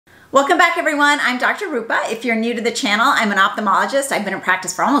Welcome back, everyone. I'm Dr. Rupa. If you're new to the channel, I'm an ophthalmologist. I've been in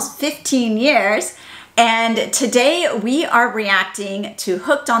practice for almost 15 years. And today we are reacting to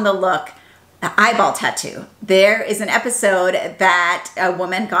Hooked on the Look, the eyeball tattoo. There is an episode that a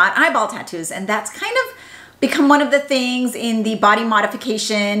woman got eyeball tattoos, and that's kind of become one of the things in the body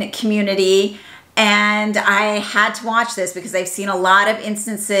modification community. And I had to watch this because I've seen a lot of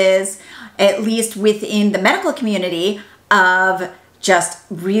instances, at least within the medical community, of just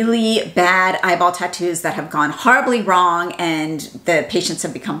really bad eyeball tattoos that have gone horribly wrong, and the patients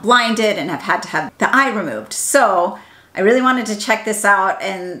have become blinded and have had to have the eye removed. So I really wanted to check this out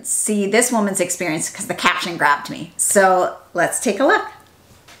and see this woman's experience because the caption grabbed me. So let's take a look.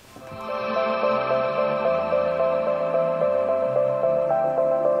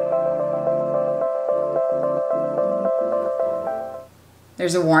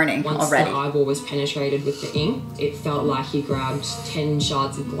 There's a warning already. Once the eyeball was penetrated with the ink, it felt like he grabbed 10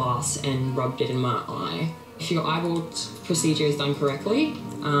 shards of glass and rubbed it in my eye. If your eyeball procedure is done correctly,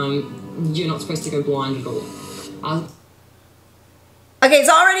 you're not supposed to go blind at all. Okay, it's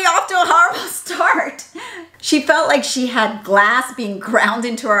already off to a horrible start. She felt like she had glass being ground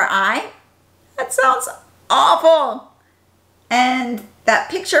into her eye. That sounds awful. And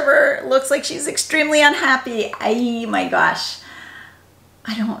that picture of her looks like she's extremely unhappy. Oh my gosh.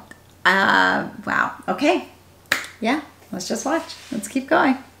 Wow. Okay. Yeah, let's just watch. Let's keep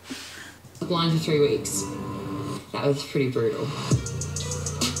going. Blind for 3 weeks. That was pretty brutal.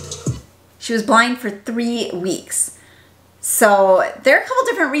 She was blind for 3 weeks. So there are a couple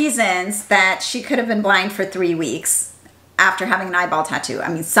different reasons that she could have been blind for 3 weeks after having an eyeball tattoo.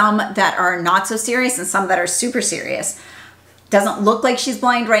 I mean, some that are not so serious and some that are super serious. Doesn't look like she's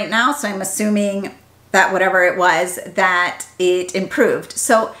blind right now, so I'm assuming that whatever it was, that it improved.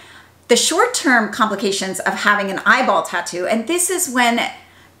 So the short-term complications of having an eyeball tattoo, and this is when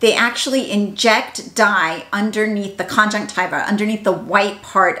they actually inject dye underneath the conjunctiva, underneath the white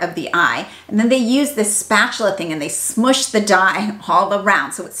part of the eye, and then they use this spatula thing and they smush the dye all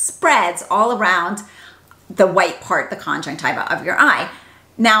around. So it spreads all around the white part, the conjunctiva of your eye.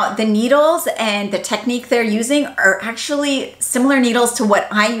 Now, the needles and the technique they're using are actually similar needles to what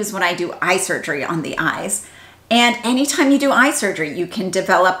I use when I do eye surgery on the eyes. And anytime you do eye surgery, you can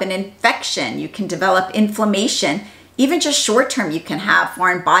develop an infection, you can develop inflammation. Even just short term, you can have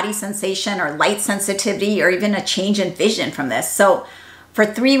foreign body sensation or light sensitivity or even a change in vision from this. So for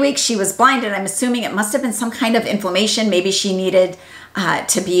 3 weeks, she was blind, and I'm assuming it must have been some kind of inflammation. Maybe she needed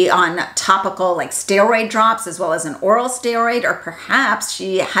to be on topical like steroid drops as well as an oral steroid, or perhaps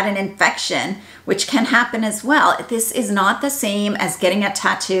she had an infection, which can happen as well. This is not the same as getting a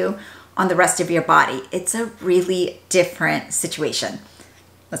tattoo on the rest of your body. It's a really different situation.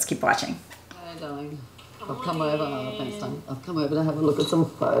 Let's keep watching. Hi, darling. I've come over. Thanks, darling. I've come over to have a look at some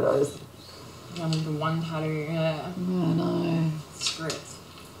photos. The one tattoo, yeah. I know. Script.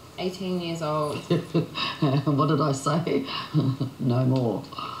 18 years old. What did I say? No more.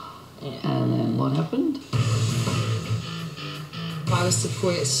 Yeah. And then what happened? If I was to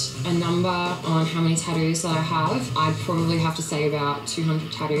put a number on how many tattoos that I have, I'd probably have to say about 200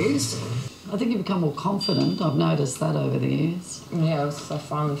 tattoos. I think you become more confident. I've noticed that over the years. Yeah, it was because I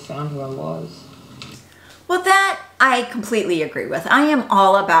finally found who I was. Well, that I completely agree with. I am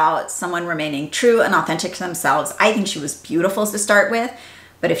all about someone remaining true and authentic to themselves. I think she was beautiful to start with,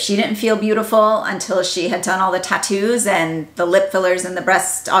 but if she didn't feel beautiful until she had done all the tattoos and the lip fillers and the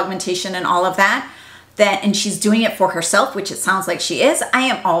breast augmentation and all of that, and she's doing it for herself, which it sounds like she is, I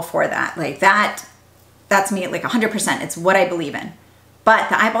am all for that. Like that's me, like 100%. It's what I believe in. But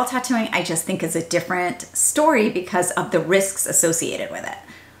the eyeball tattooing, I just think is a different story because of the risks associated with it.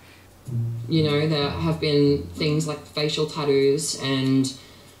 You know, there have been things like facial tattoos and,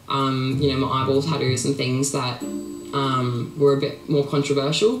 you know, my eyeball tattoos and things that were a bit more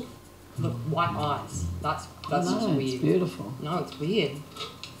controversial. Look, white eyes. That's just weird. It's beautiful. No, it's weird.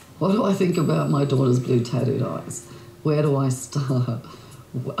 What do I think about my daughter's blue tattooed eyes? Where do I start?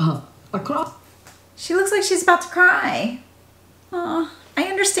 I cry. She looks like she's about to cry. Oh, I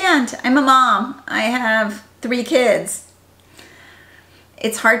understand. I'm a mom. I have 3 kids.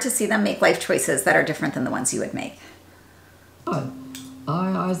 It's hard to see them make life choices that are different than the ones you would make.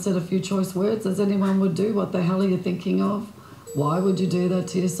 I said a few choice words, as anyone would do. What the hell are you thinking of? Why would you do that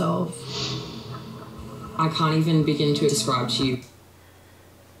to yourself? I can't even begin to describe to you.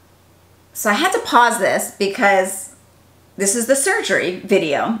 So I had to pause this because this is the surgery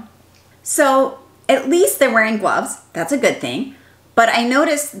video. So at least they're wearing gloves. That's a good thing. But I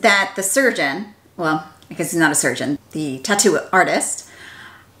noticed that the surgeon, well, I guess he's not a surgeon, the tattoo artist,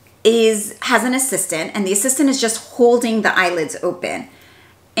 has an assistant, and the assistant is just holding the eyelids open.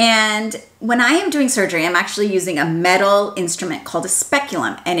 And when I am doing surgery, I'm actually using a metal instrument called a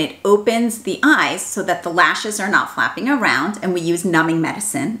speculum, and it opens the eyes so that the lashes are not flapping around. And we use numbing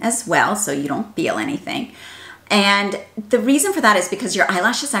medicine as well, so you don't feel anything. And the reason for that is because your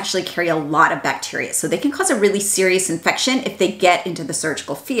eyelashes actually carry a lot of bacteria, so they can cause a really serious infection if they get into the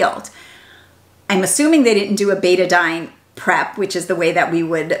surgical field. I'm assuming they didn't do a betadine prep, which is the way that we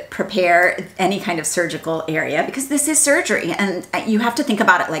would prepare any kind of surgical area, because this is surgery and you have to think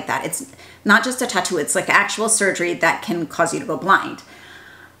about it like that. It's not just a tattoo, it's like actual surgery that can cause you to go blind.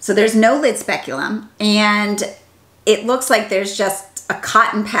 So there's no lid speculum, and it looks like there's just a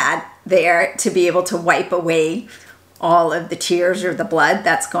cotton pad there to be able to wipe away all of the tears or the blood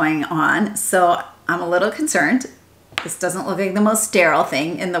that's going on. So I'm a little concerned. This doesn't look like the most sterile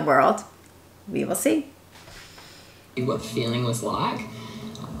thing in the world. We will see what the feeling was like.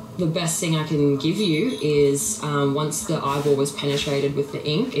 The best thing I can give you is once the eyeball was penetrated with the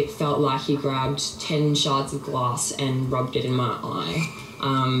ink, it felt like he grabbed 10 shards of glass and rubbed it in my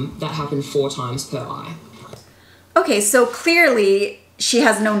eye. That happened 4 times per eye. Okay, so clearly she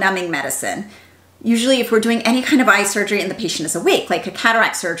has no numbing medicine. Usually if we're doing any kind of eye surgery and the patient is awake, like a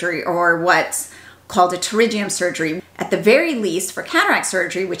cataract surgery or what's called a pterygium surgery, at the very least for cataract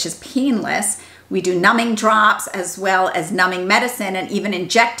surgery, which is painless, we do numbing drops as well as numbing medicine and even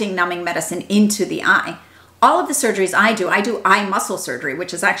injecting numbing medicine into the eye. All of the surgeries I do eye muscle surgery,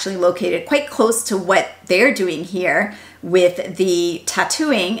 which is actually located quite close to what they're doing here with the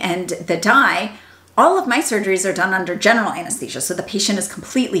tattooing and the dye. All of my surgeries are done under general anesthesia, so the patient is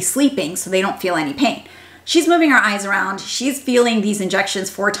completely sleeping, so they don't feel any pain. She's moving her eyes around. She's feeling these injections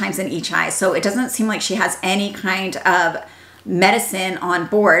 4 times in each eye, so it doesn't seem like she has any kind of medicine on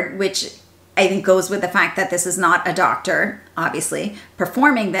board, which I think goes with the fact that this is not a doctor, obviously,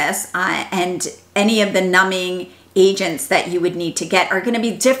 performing this, and any of the numbing agents that you would need to get are going to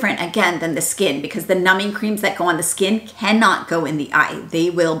be different, again, than the skin, because the numbing creams that go on the skin cannot go in the eye. They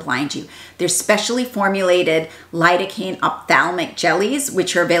will blind you. There's specially formulated lidocaine ophthalmic jellies,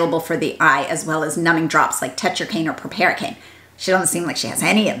 which are available for the eye, as well as numbing drops like tetracaine or proparacaine. She doesn't seem like she has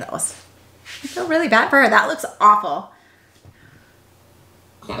any of those. I feel really bad for her. That looks awful.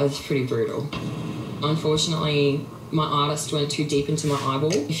 That was pretty brutal. Unfortunately, my artist went too deep into my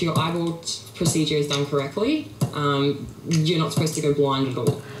eyeball. If your eyeball procedure is done correctly, you're not supposed to go blind at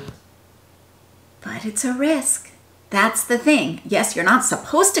all. But it's a risk. That's the thing. Yes, you're not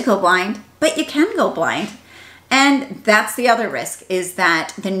supposed to go blind, but you can go blind. And that's the other risk, is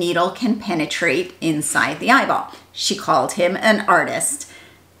that the needle can penetrate inside the eyeball. She called him an artist,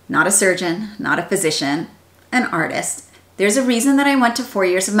 not a surgeon, not a physician, an artist. There's a reason that I went to 4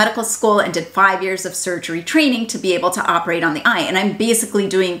 years of medical school and did 5 years of surgery training to be able to operate on the eye. And I'm basically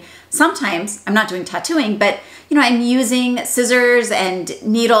doing, sometimes, I'm not doing tattooing, but I'm using scissors and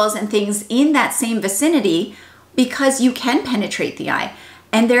needles and things in that same vicinity because you can penetrate the eye.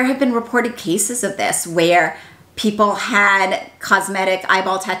 And there have been reported cases of this where people had cosmetic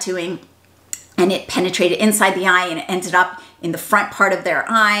eyeball tattooing and it penetrated inside the eye and it ended up in the front part of their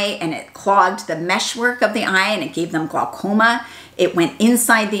eye and it clogged the meshwork of the eye and it gave them glaucoma. It went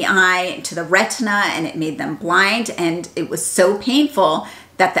inside the eye to the retina and it made them blind, and it was so painful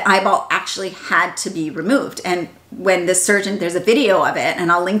that the eyeball actually had to be removed. And when the surgeon, there's a video of it,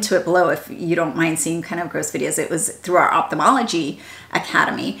 and I'll link to it below if you don't mind seeing kind of gross videos. It was through our ophthalmology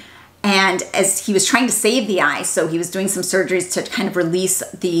academy. And as he was trying to save the eye, so he was doing some surgeries to kind of release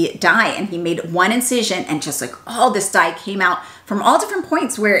the dye, and he made one incision and just like all this dye came out from all different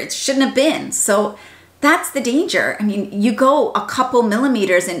points where it shouldn't have been. So that's the danger. I mean, you go a couple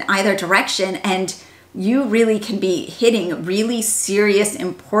millimeters in either direction and you really can be hitting really serious,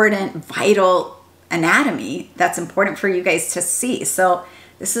 important, vital anatomy that's important for you guys to see. So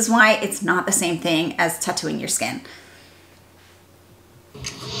this is why it's not the same thing as tattooing your skin.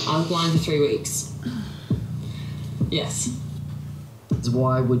 I was blind for 3 weeks. Yes.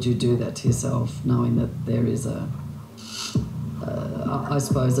 Why would you do that to yourself, knowing that there is I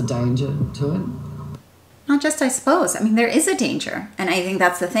suppose, a danger to it? Not just I suppose. I mean, there is a danger. And I think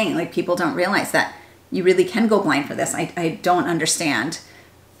that's the thing. Like, people don't realize that you really can go blind for this. I don't understand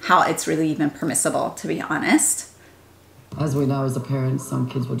how it's really even permissible, to be honest. As we know as a parent, some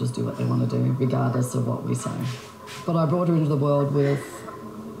kids will just do what they want to do, regardless of what we say. But I brought her into the world with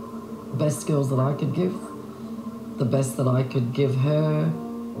the best skills that I could give, the best that I could give her.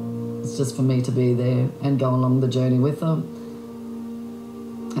 It's just for me to be there and go along the journey with her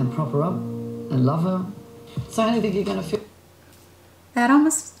and prop her up and love her. So anything you're going to feel. That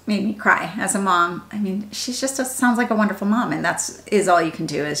almost made me cry as a mom. I mean, she's just sounds like a wonderful mom, and is all you can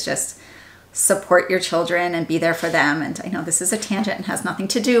do is just support your children and be there for them. And I know this is a tangent and has nothing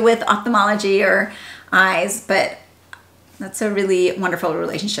to do with ophthalmology or eyes, but that's a really wonderful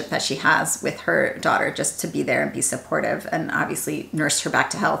relationship that she has with her daughter, just to be there and be supportive, and obviously nursed her back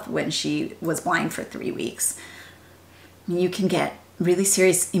to health when she was blind for 3 weeks. You can get really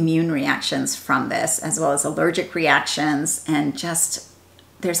serious immune reactions from this, as well as allergic reactions, and just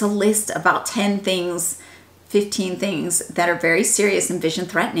there's a list about 10 things, 15 things that are very serious and vision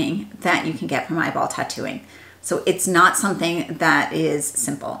threatening that you can get from eyeball tattooing. So it's not something that is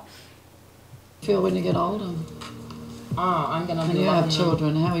simple. Feel when you get older? Oh, I'm going to And be you have loving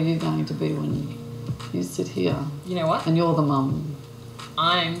children, how are you going to be when you sit here You know what? and you're the mum?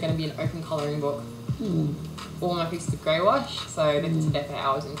 I'm going to be an open colouring book. All my pieces of grey wash, so they can sit there for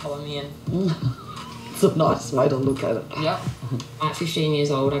hours and colour me in. It's a nice way to look at it. Yep. At 15 years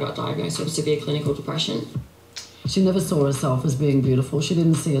old, I got diagnosed with severe clinical depression. She never saw herself as being beautiful. She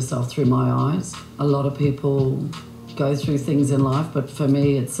didn't see herself through my eyes. A lot of people go through things in life, but for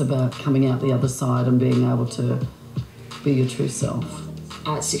me, it's about coming out the other side and being able to be your true self.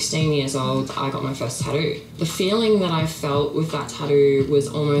 At 16 years old, I got my first tattoo. The feeling that I felt with that tattoo was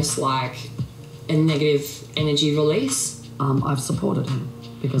almost like a negative energy release. I've supported her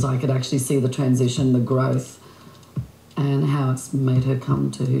because I could actually see the transition, the growth, and how it's made her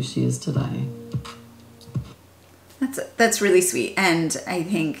come to who she is today. That's really sweet, and I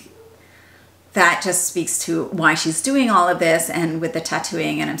think that just speaks to why she's doing all of this and with the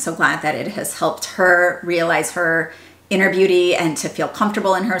tattooing, and I'm so glad that it has helped her realize her inner beauty and to feel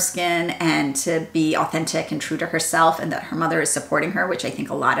comfortable in her skin and to be authentic and true to herself, and that her mother is supporting her, which I think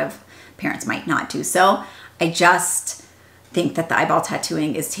a lot of parents might not do so. I just think that the eyeball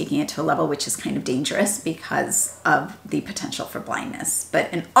tattooing is taking it to a level which is kind of dangerous because of the potential for blindness.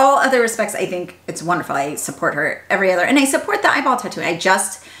 But in all other respects, I think it's wonderful. I support her every other, and I support the eyeball tattooing.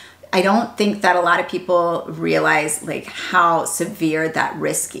 I don't think that a lot of people realize like how severe that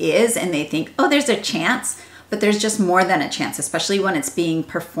risk is, and they think, oh, there's a chance. But there's just more than a chance, especially when it's being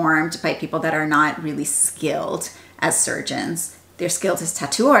performed by people that are not really skilled as surgeons. They're skilled as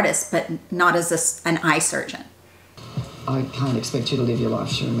tattoo artists, but not as an eye surgeon. I can't expect you to live your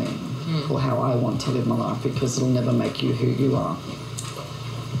life through me or how I want to live my life, because it'll never make you who you are.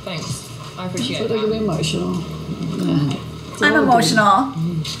 Thanks. I appreciate So that. they get emotional. Yeah. I'm emotional.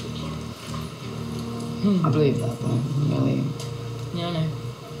 I believe that though, really. Yeah, I know.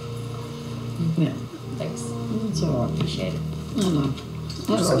 Yeah, Thanks. it's all right. Appreciate it. I know.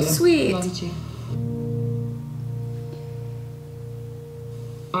 You're so sweet. Love you too.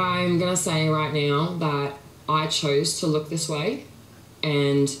 I'm gonna say right now that I chose to look this way,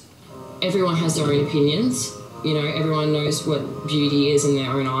 and everyone has their own opinions. You know, everyone knows what beauty is in their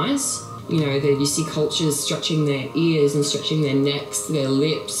own eyes. You know, that you see cultures stretching their ears and stretching their necks, their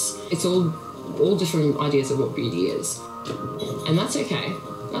lips. It's all different ideas of what beauty is. And that's okay.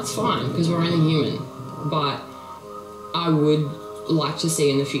 That's fine, because we're only human. But I would like to see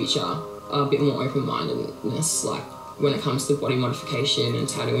in the future a bit more open-mindedness, like when it comes to body modification and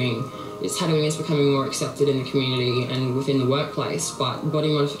tattooing. Tattooing is becoming more accepted in the community and within the workplace, but body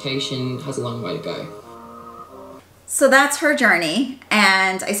modification has a long way to go. So that's her journey,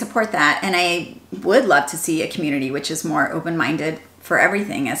 and I support that. And I would love to see a community which is more open-minded for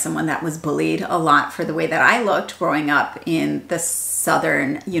everything. As someone that was bullied a lot for the way that I looked growing up in the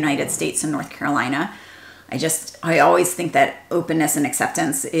southern United States and North Carolina, I always think that openness and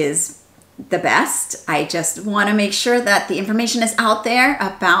acceptance is the best. I just want to make sure that the information is out there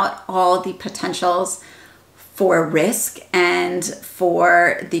about all the potentials for risk and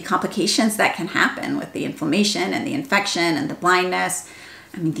for the complications that can happen with the inflammation and the infection and the blindness.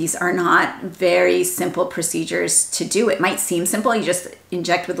 I mean, these are not very simple procedures to do. It might seem simple, you just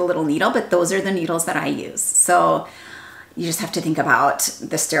inject with a little needle, but those are the needles that I use. So you just have to think about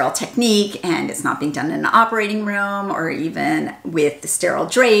the sterile technique, and it's not being done in an operating room or even with the sterile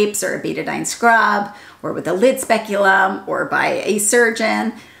drapes or a betadine scrub or with a lid speculum or by a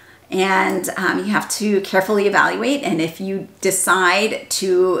surgeon. And you have to carefully evaluate. And if you decide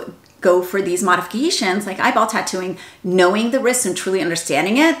to go for these modifications like eyeball tattooing, knowing the risks and truly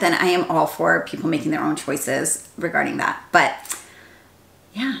understanding it, then I am all for people making their own choices regarding that. But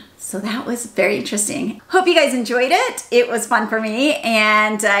yeah, so that was very interesting. Hope you guys enjoyed it. It was fun for me.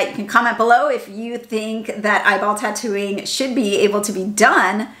 And you can comment below if you think that eyeball tattooing should be able to be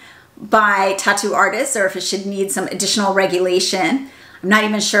done by tattoo artists, or if it should need some additional regulation. I'm not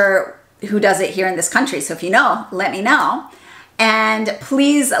even sure who does it here in this country. So if you know, let me know. And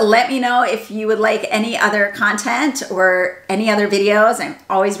please let me know if you would like any other content or any other videos. I'm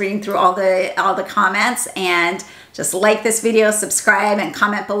always reading through all the comments, and just like this video, subscribe, and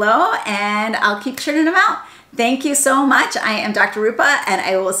comment below, and I'll keep churning them out. Thank you so much. I am Dr. Rupa, and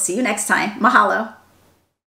I will see you next time. Mahalo.